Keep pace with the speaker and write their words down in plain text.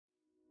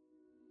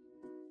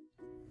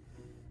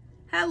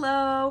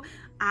Hello,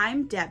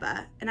 I'm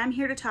Debba, and I'm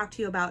here to talk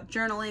to you about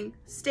journaling,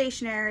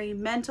 stationery,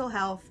 mental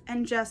health,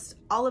 and just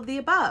all of the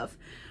above.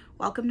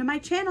 Welcome to my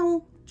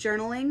channel,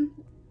 Journaling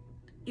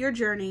Your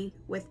Journey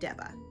with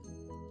Debba.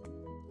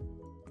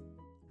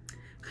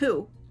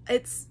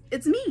 It's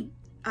me,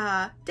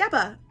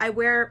 Debba. I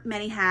wear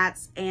many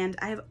hats, and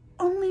I have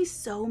only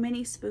so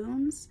many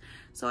spoons,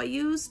 so I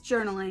use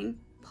journaling,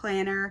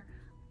 planner,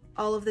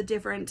 all of the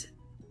different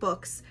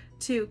books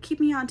to keep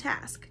me on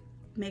task.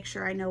 Make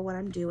sure I know what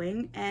I'm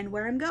doing and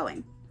where I'm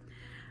going.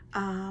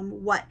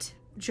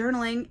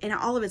 Journaling in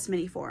all of its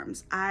many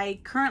forms. I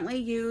currently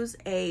use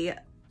a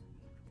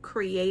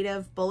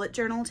creative bullet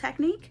journal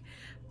technique,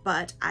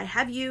 but I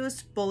have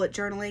used bullet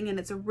journaling in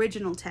its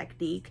original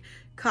technique,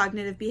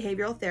 cognitive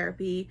behavioral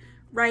therapy,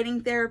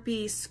 writing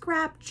therapy,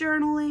 scrap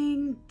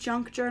journaling,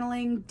 junk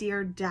journaling,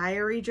 Dear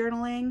Diary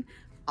journaling,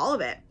 all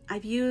of it.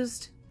 I've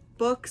used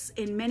books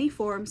in many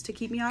forms to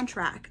keep me on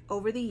track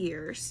over the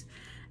years.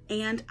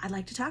 And I'd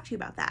like to talk to you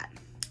about that.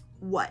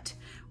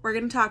 We're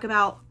going to talk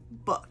about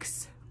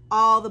books,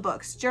 all the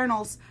books,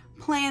 journals,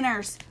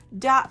 planners,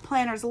 dot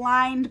planners,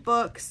 lined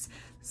books,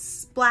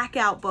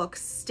 blackout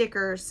books,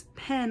 stickers,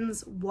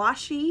 pens,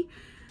 washi,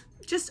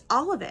 just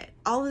all of it,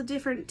 all the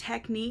different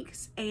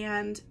techniques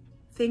and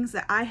things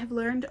that I have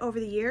learned over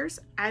the years.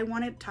 I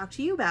want to talk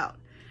to you about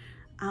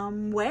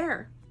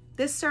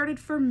this started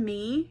for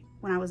me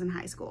when I was in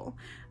high school.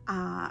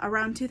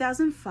 Around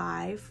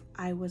 2005,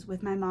 I was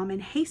with my mom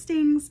in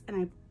Hastings and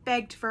I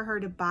begged for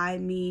her to buy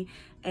me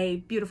a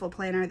beautiful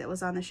planner that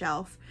was on the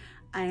shelf,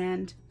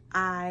 and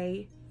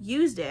I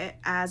used it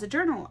as a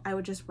journal. I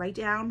would just write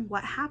down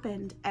what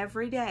happened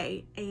every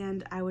day,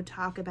 and I would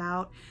talk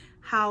about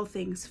how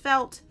things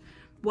felt,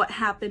 what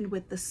happened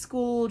with the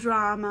school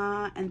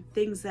drama, and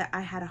things that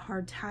I had a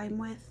hard time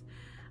with.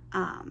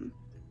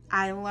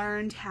 I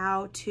learned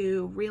how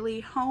to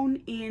really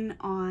hone in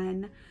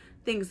on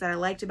things that I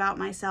liked about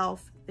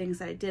myself, things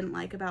that I didn't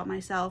like about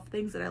myself,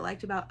 things that I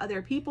liked about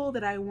other people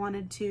that I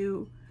wanted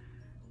to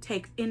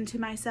take into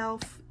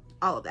myself,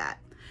 all of that.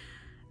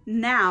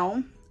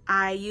 Now,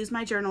 I use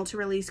my journal to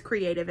release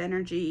creative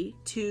energy,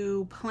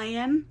 to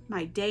plan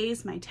my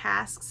days, my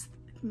tasks,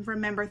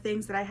 remember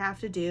things that I have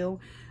to do.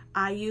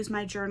 I use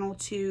my journal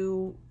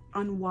to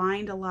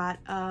unwind a lot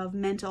of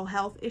mental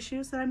health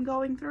issues that I'm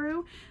going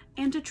through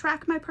and to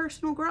track my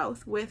personal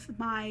growth with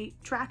my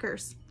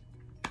trackers.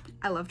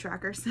 I love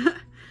trackers.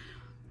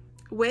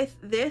 With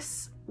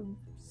this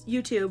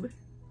YouTube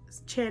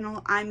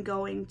channel, I'm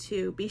going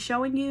to be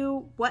showing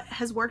you what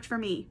has worked for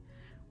me,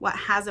 what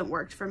hasn't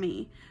worked for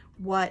me,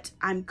 what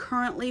I'm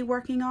currently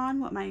working on,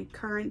 what my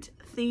current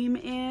theme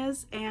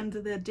is, and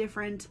the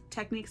different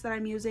techniques that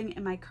I'm using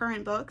in my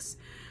current books.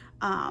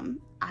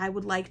 I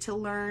would like to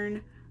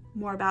learn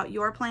more about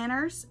your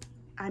planners.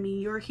 I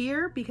mean, you're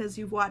here because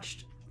you've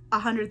watched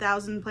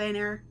 100,000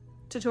 planner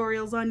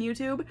tutorials on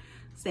YouTube.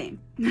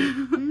 Same.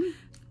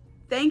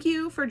 Thank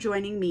you for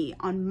joining me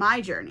on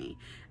my journey,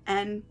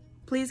 and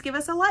please give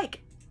us a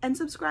like and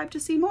subscribe to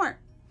see more.